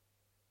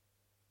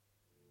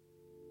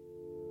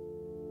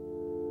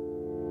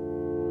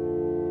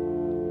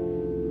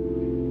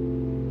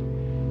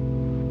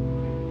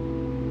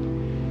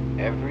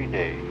every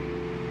day,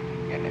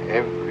 in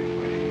every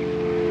way,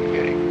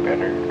 getting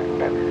better and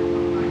better.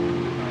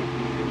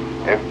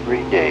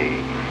 Every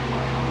day,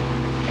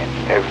 in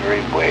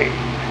every way,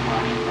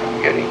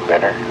 getting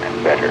better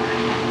and better.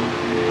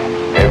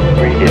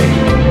 Every day,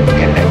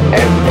 in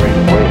every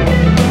way,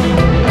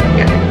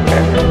 getting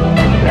better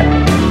and better.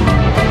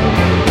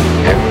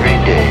 Every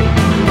day,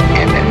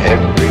 in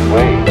every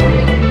way,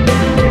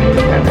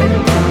 getting better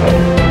and better.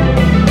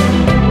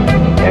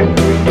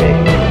 Every day,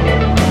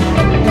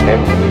 in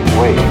every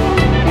way,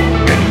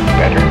 getting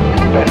better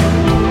and better.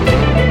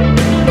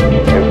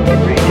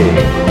 Every day,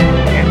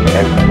 in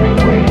every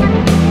way,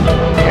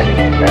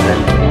 getting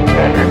better and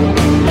better.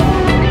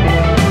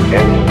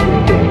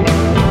 Every day,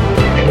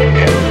 in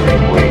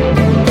every way,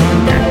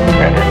 getting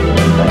better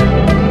and better.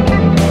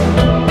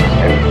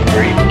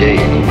 Every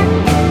day,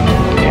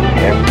 in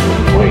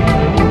every way,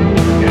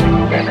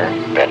 getting better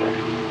and better.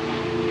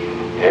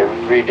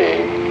 Every day,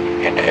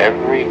 in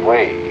every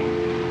way,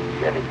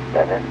 getting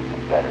better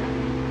and better.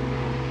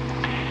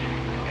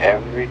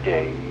 Every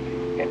day,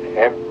 in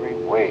every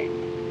way,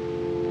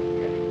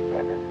 getting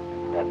better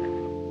and better.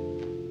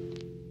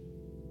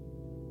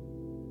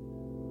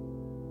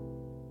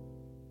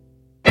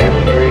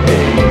 Every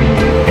day, in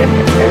every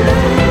way,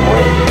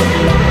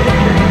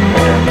 getting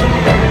better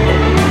and better.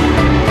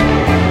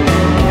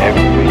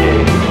 Every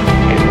day,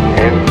 in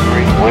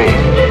every way,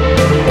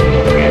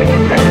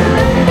 getting better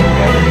and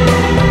better.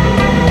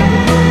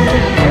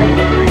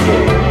 Every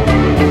day,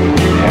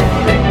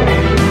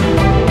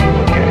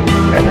 in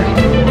every way,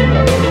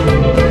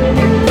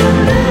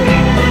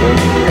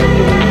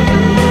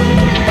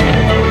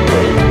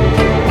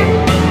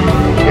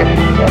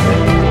 getting better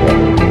and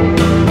better.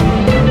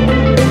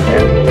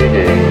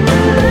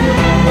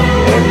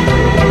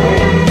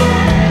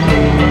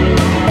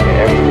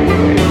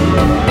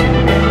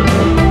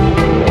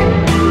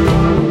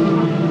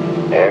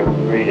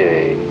 Every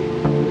day,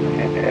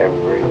 in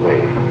every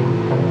way,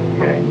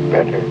 getting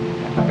better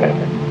and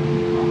better.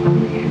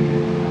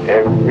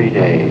 Every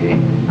day,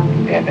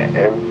 in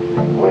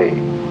every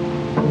way,